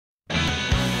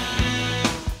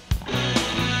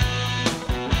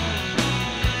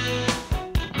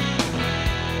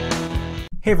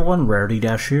Hey everyone, Rarity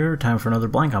Dash here, time for another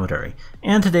blind commentary.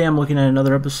 And today I'm looking at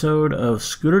another episode of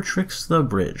Scootertrix the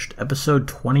Abridged, episode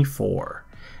 24.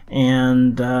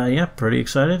 And yeah, pretty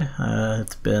excited.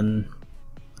 It's been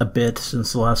a bit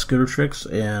since the last Scootertrix,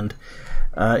 and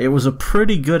it was a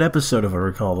pretty good episode if I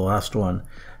recall, the last one.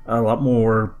 A lot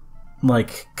more,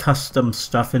 like, custom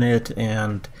stuff in it,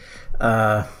 and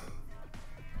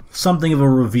something of a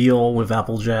reveal with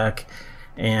Applejack,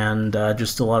 and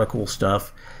just a lot of cool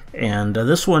stuff. And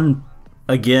this one,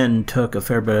 again, took a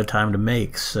fair bit of time to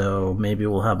make, so maybe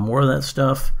we'll have more of that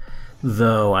stuff,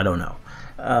 though I don't know.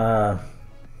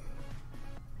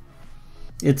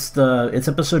 It's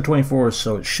episode 24,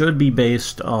 so it should be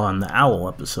based on the Owl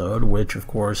episode, which, of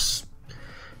course,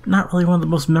 not really one of the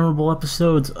most memorable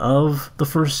episodes of the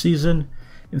first season.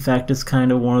 In fact, it's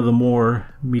kind of one of the more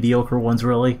mediocre ones,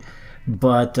 really.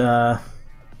 But, yeah,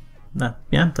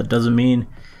 that doesn't mean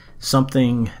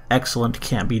something excellent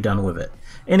can't be done with it.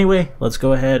 Anyway, let's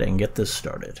go ahead and get this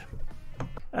started.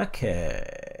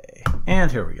 Okay,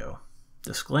 and here we go.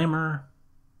 Disclaimer.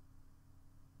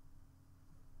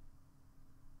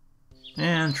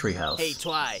 And treehouse. Hey,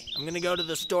 Twy, I'm gonna go to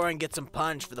the store and get some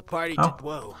punch for the party. Oh.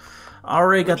 Whoa.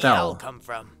 Already got Where'd the the owl owl. come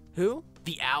from? Who?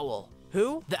 The owl.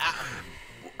 Who? The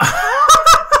owl.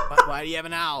 Why do you have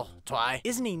an owl, Twy?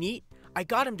 Isn't he neat? I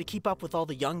got him to keep up with all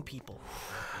the young people.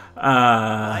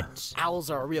 What? Owls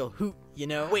are a real hoot, you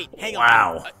know? Wait, hang on.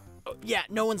 Wow. Yeah,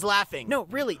 no one's laughing. No,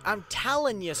 really, I'm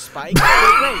telling you, Spike.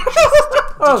 Wait,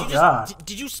 Jesus,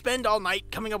 did you spend all night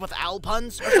coming up with owl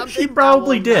puns or something? She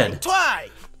probably did. Twy!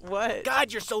 What?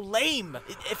 God, you're so lame.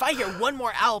 If I hear one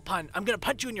more owl pun, I'm gonna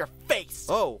punch you in your face.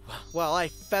 Oh, well, I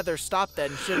feather stopped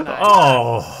then, shouldn't I?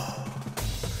 Oh.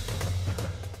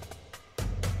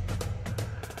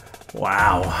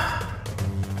 Wow.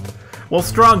 Well,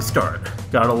 strong start.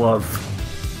 Gotta love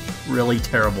really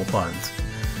terrible puns.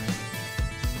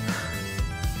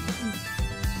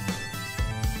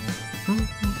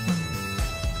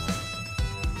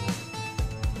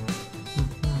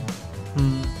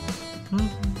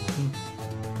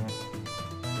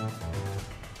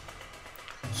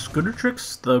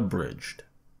 Scootertrix the Abridged.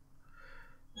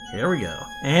 Here we go.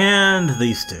 And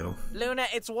these two. Luna,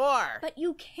 it's war. But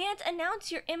you can't announce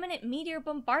your imminent meteor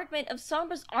bombardment of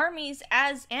Sombra's armies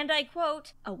as, and I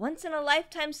quote, a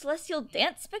once-in-a-lifetime celestial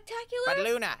dance spectacular? But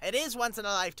Luna, it is once in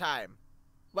a lifetime.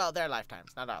 Well, their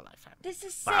lifetimes, not our lifetime. This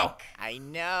is sick. Wow. I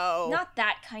know. Not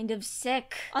that kind of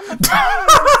sick. On the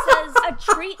flowers it says,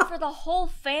 a treat for the whole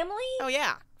family? Oh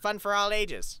yeah, fun for all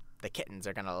ages. The kittens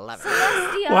are gonna love it.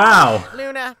 Celestia. Wow.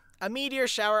 Luna, a meteor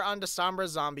shower onto Sombra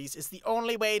zombies is the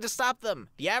only way to stop them.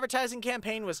 The advertising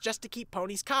campaign was just to keep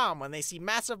ponies calm when they see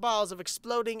massive balls of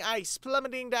exploding ice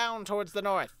plummeting down towards the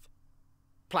north.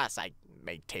 Plus, I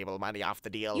made table money off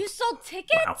the deal. You sold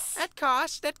tickets? Wow. At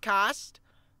cost.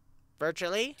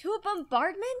 Virtually. To a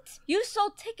bombardment? You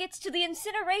sold tickets to the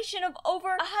incineration of over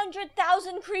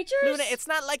 100,000 creatures? Luna, it's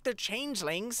not like they're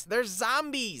changelings. They're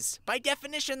zombies. By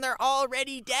definition, they're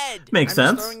already dead. Makes I'm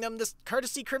sense. just throwing them this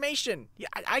courtesy cremation. Yeah,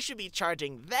 I should be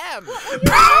charging them. What will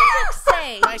your subjects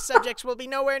say? My subjects will be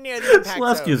nowhere near the impact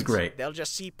Celestia's zones. great. They'll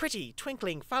just see pretty,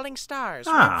 twinkling, falling stars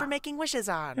Ah. ripe for making wishes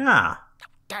on. Yeah.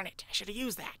 Darn it, I should have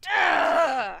used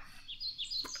that.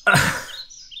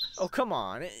 Oh, come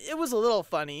on. It was a little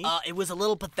funny. It was a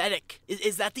little pathetic.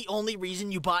 Is that the only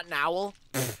reason you bought an owl?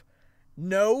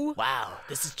 No? Wow,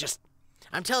 this is just...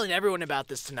 I'm telling everyone about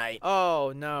this tonight.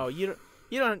 Oh, no. You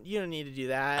don't need to do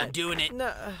that. I'm doing it.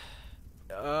 No.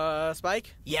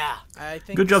 Spike? Yeah. I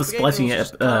think Good job spaghetti splicing noodles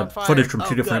just caught on fire. footage from Oh,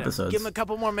 two different good. episodes. Give him a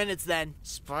couple more minutes then.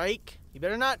 Spike, you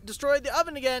better not destroy the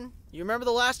oven again. You remember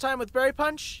the last time with Berry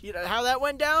Punch? You know how that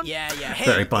went down? Yeah. Hey,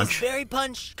 Berry Punch. is Berry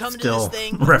Punch coming Still to this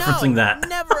thing? referencing No, that.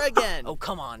 Never again. Oh,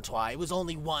 come on, Twy. It was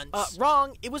only once.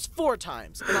 Wrong. It was 4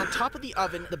 times. And on top of the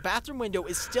oven, the bathroom window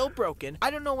is still broken.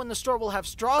 I don't know when the store will have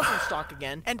straws in stock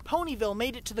again. And Ponyville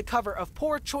made it to the cover of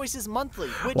Poor Choices Monthly,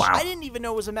 which Wow. I didn't even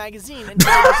know was a magazine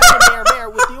until I was in the Mayor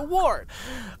with the award.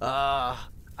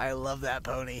 I love that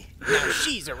pony. Now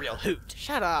she's a real hoot.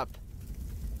 Shut up.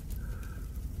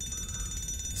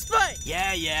 Spike!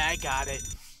 Yeah, I got it.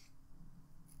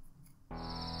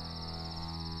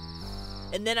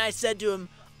 And then I said to him,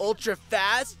 ultra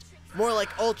fast? More like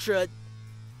ultra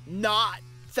not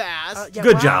fast.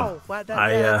 Good job. Wow,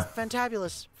 that's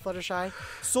fantabulous, Fluttershy.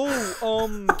 So,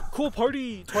 cool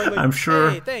party, Twilight. I'm sure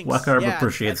Hey, thanks. Wakarb Yeah,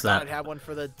 appreciates I thought that. I'd have one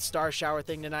for the star shower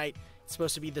thing tonight. It's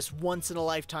supposed to be this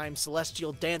once-in-a-lifetime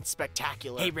celestial dance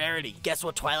spectacular. Hey, Rarity, guess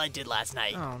what Twilight did last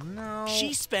night? Oh, no.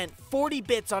 She spent 40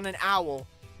 bits on an owl,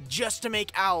 just to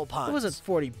make owl puns. It wasn't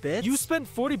 40 bits. You spent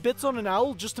 40 bits on an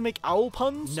owl just to make owl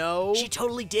puns? No. She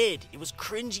totally did. It was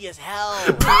cringy as hell.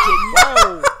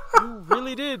 Wow, you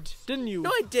really did, didn't you? No,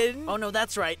 I didn't. Oh, no,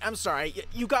 that's right. I'm sorry.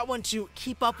 You got one to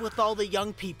keep up with all the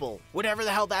young people. Whatever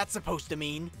the hell that's supposed to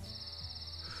mean.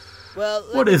 Well,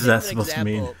 What is that supposed to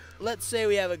mean? Let's say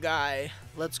we have a guy.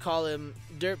 Let's call him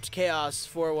Derped Chaos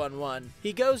 411.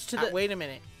 He goes to the... Wait a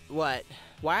minute. What?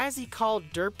 Why is he called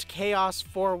Derped Chaos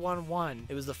 411?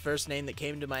 It was the first name that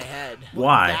came to my head.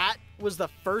 Why? That was the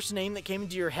first name that came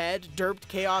into your head? Derped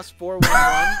Chaos 411?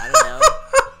 I don't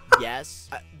know. Yes.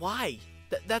 Why?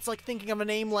 That's like thinking of a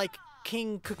name like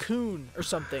King Cocoon or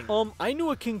something. I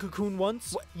knew a King Cocoon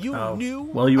once. What, you Oh. knew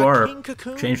Well, you a are King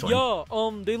Cocoon? changeling.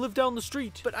 Yeah, they live down the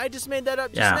street. But I just made that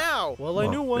up Yeah. just now. Well, I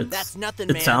knew one. it's- That's nothing,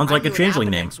 It man. sounds like I a knew changeling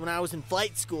an name. Apex when I was in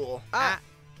flight school.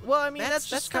 Well, I mean, That's that's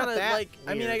just kind of kinda like.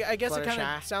 I mean, weird, I guess it kind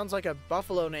Fluttershy. of sounds like a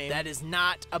buffalo name. That is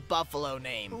not a buffalo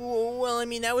name. Well, I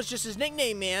mean, that was just his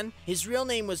nickname, man. His real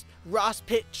name was Ross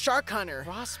Pitt Shark Hunter.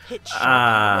 Ross Pitt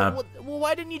Shark. Well,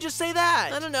 why didn't you just say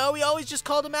that? I don't know. We always just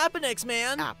called him Aponex,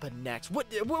 man. Aponex. What?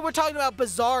 We're talking about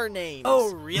bizarre names.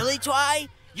 Oh, really, Twy?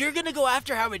 You're gonna go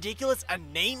after how ridiculous a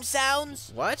name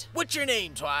sounds? What? What's your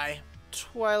name, Twy?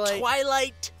 Twilight.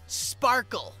 Twilight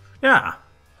Sparkle. Yeah.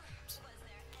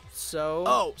 So.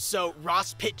 Oh, so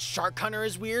Ross Pitt Shark Hunter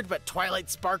is weird, but Twilight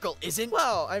Sparkle isn't?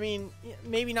 Well, I mean,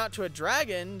 maybe not to a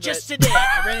dragon. But... Just today,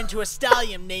 I ran into a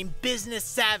stallion named Business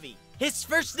Savvy. His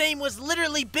first name was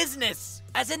literally Business,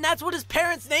 as in that's what his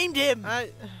parents named him.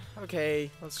 Okay,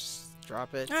 let's just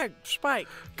drop it. Hey, Spike,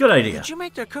 Good idea. Did you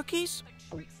make the cookies?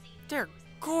 They're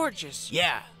gorgeous.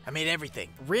 yeah, I made everything.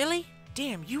 Really?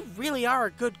 Damn, you really are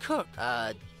a good cook.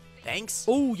 Thanks.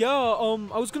 Oh yeah,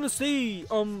 I was gonna say,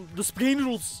 the spaghetti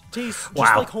noodles taste just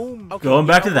Wow. like home. Okay, Going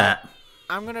back you to know that. what?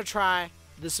 I'm gonna try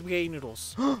the spaghetti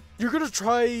noodles. You're gonna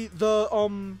try the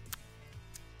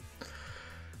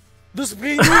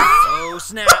spaghetti noodles? Oh,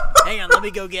 snap. Hang on, let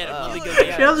me go get him. Let me go get She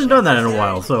him. hasn't done that in a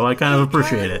while, so I kind of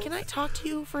appreciate it. Can I talk to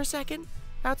you for a second?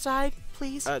 Outside,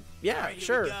 please? Yeah, All right, here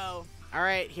sure. we go. All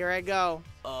right, here I go.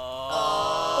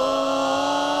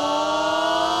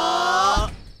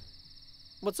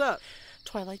 What's up?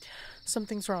 Twilight,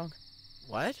 something's wrong.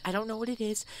 What? I don't know what it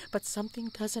is, but something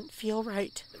doesn't feel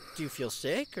right. Do you feel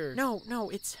sick or? No,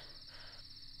 it's...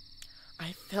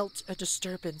 I felt a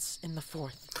disturbance in the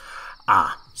fourth.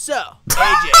 Ah. So,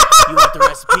 AJ, you want the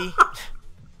recipe?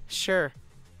 Sure.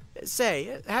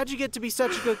 Say, how'd you get to be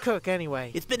such a good cook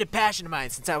anyway? It's been a passion of mine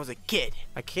since I was a kid.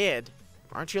 A kid?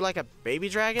 Aren't you like a baby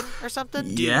dragon or something?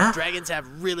 Dude, Yeah? dragons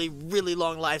have really, really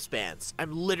long lifespans.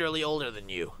 I'm literally older than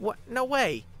you. What? No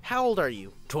way. How old are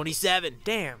you? 27.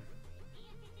 Damn.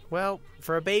 Well,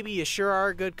 for a baby, you sure are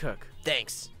a good cook.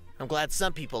 Thanks. I'm glad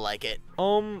some people like it.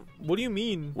 What do you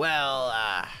mean? Well,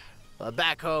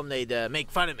 back home they'd make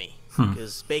fun of me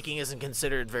because baking isn't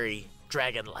considered very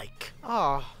dragon-like.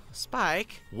 Oh,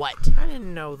 Spike. What? I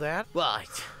didn't know that. Well,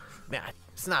 man,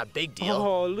 it's not a big deal.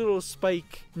 Oh, little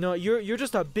Spike. No, you're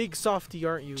just a big softy,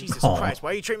 aren't you? Jesus Aw. Christ,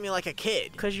 why are you treating me like a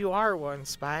kid? Because you are one,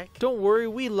 Spike. Don't worry,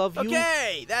 we love you.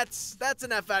 Okay, that's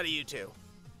enough out of you two.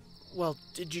 Well,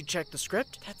 did you check the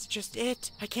script? That's just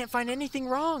it. I can't find anything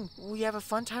wrong. We have a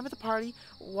fun time at the party,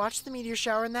 watch the meteor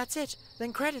shower, and that's it.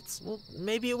 Then credits. Well,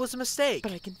 maybe it was a mistake.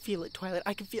 But I can feel it, Twilight.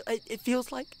 I can feel it. It feels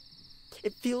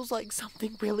like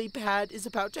something really bad is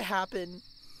about to happen.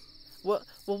 Well,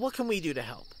 what can we do to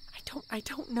help? I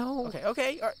don't know.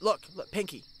 Okay. All right, look,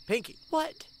 Pinky.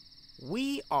 What?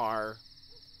 We are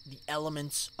the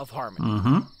elements of harmony.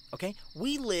 Mm-hmm. Okay?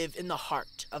 We live in the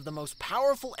heart of the most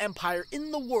powerful empire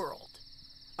in the world,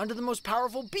 under the most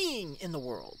powerful being in the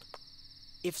world.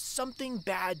 If something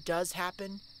bad does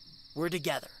happen, we're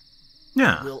together.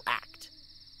 Yeah. We'll act.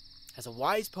 As a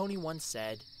wise pony once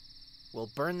said, we'll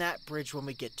burn that bridge when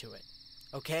we get to it.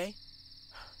 Okay?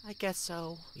 I guess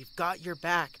so. We've got your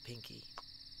back, Pinky.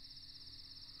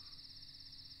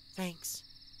 Thanks.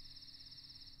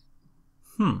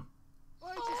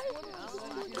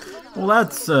 Well,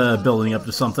 that's building up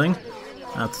to something.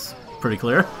 That's pretty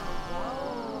clear.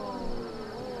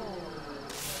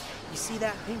 You see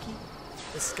that, Pinky?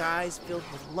 The sky's filled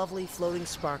with lovely floating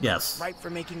sparkles. Yes. Ripe for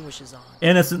making wishes on.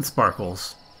 Innocent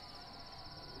sparkles.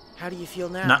 How do you feel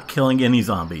now? Not killing any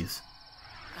zombies.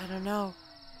 I don't know.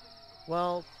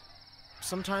 Well,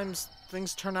 sometimes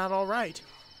things turn out all right.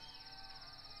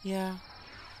 Yeah.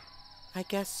 I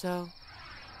guess so.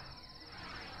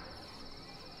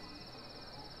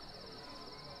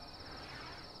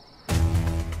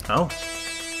 Oh.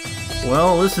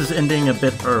 Well, this is ending a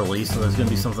bit early, so there's going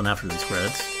to be something after these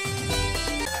credits.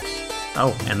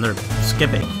 Oh, and they're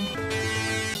skipping.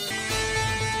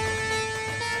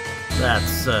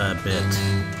 That's a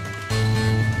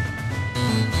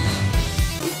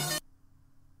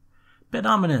bit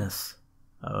ominous.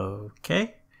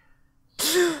 Okay.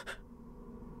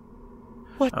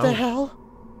 What the hell?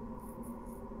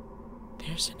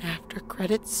 There's an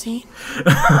after-credit scene?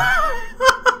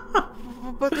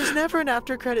 But there's never an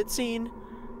after-credit scene.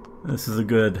 This is a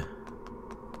good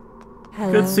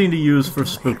Hello, scene to use for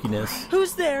little spookiness.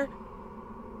 Who's there?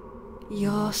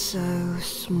 You're so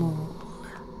small,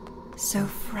 so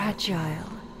fragile,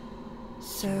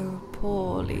 so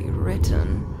poorly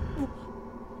written.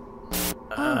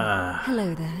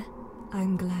 Hello there.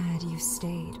 I'm glad you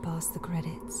stayed past the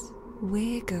credits.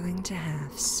 We're going to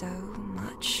have so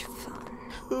much fun.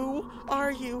 Who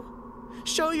are you?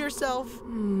 Show yourself.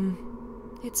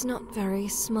 It's not very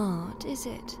smart, is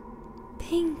it?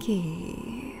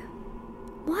 Pinky.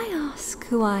 Why ask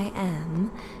who I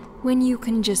am when you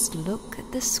can just look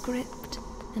at the script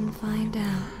and find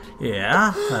out?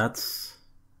 Yeah, that's...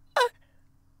 I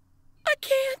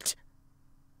can't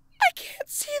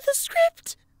see the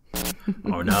script.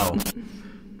 Oh no.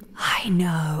 I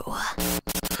know.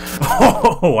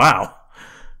 Oh, wow.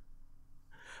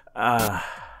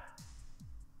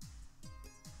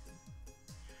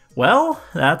 Well,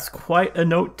 that's quite a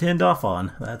note to end off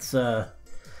on. That's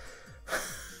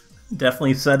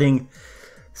definitely setting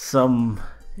some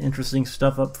interesting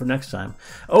stuff up for next time.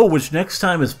 Oh, which next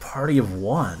time is Party of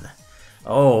One.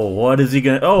 Oh, what is he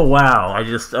gonna... Oh, wow.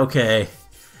 Okay.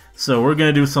 So we're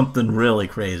gonna do something really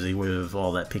crazy with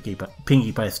all that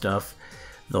Pinkie Pie stuff.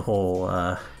 The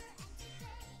whole,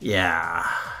 yeah.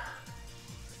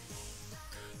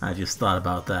 I just thought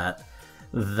about that.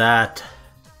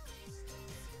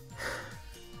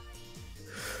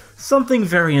 Something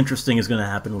very interesting is going to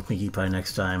happen with Pinkie Pie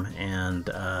next time, and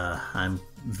I'm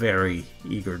very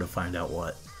eager to find out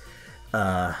what.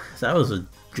 That was a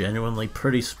genuinely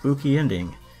pretty spooky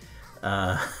ending.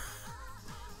 Other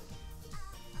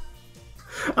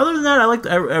than that, I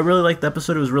really liked the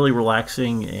episode. It was really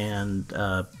relaxing, and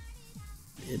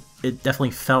it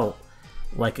definitely felt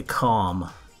like a calm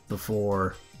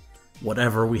before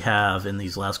whatever we have in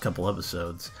these last couple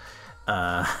episodes.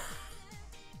 Yeah,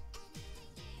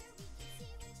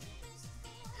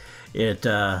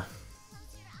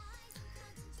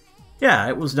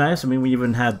 it was nice. I mean, we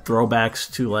even had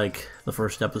throwbacks to like the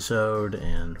first episode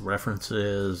and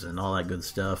references and all that good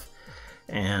stuff.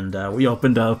 And we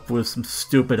opened up with some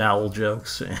stupid owl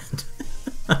jokes, and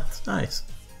that's nice.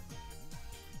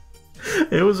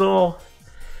 It was all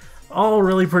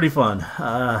really pretty fun.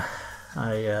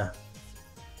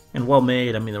 And well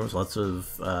made. I mean, there was lots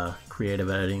of creative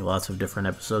editing, lots of different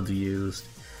episodes used,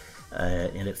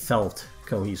 and it felt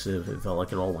cohesive. It felt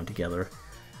like it all went together.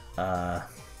 And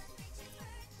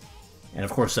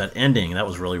of course, that ending, that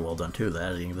was really well done too. The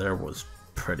editing there was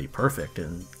pretty perfect,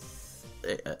 and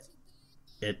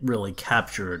it really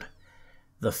captured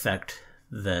the effect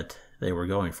that they were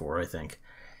going for, I think.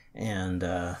 And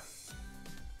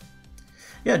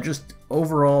yeah, just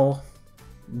overall,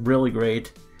 really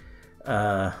great.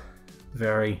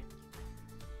 Very,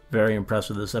 very impressed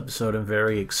with this episode and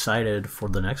very excited for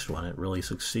the next one. It really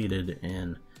succeeded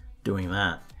in doing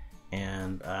that.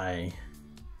 And I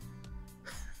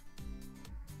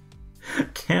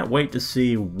can't wait to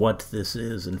see what this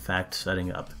is, in fact,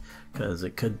 setting up. Because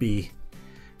it could be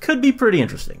pretty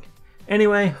interesting.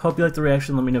 Anyway, hope you liked the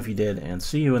reaction. Let me know if you did, and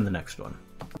see you in the next one.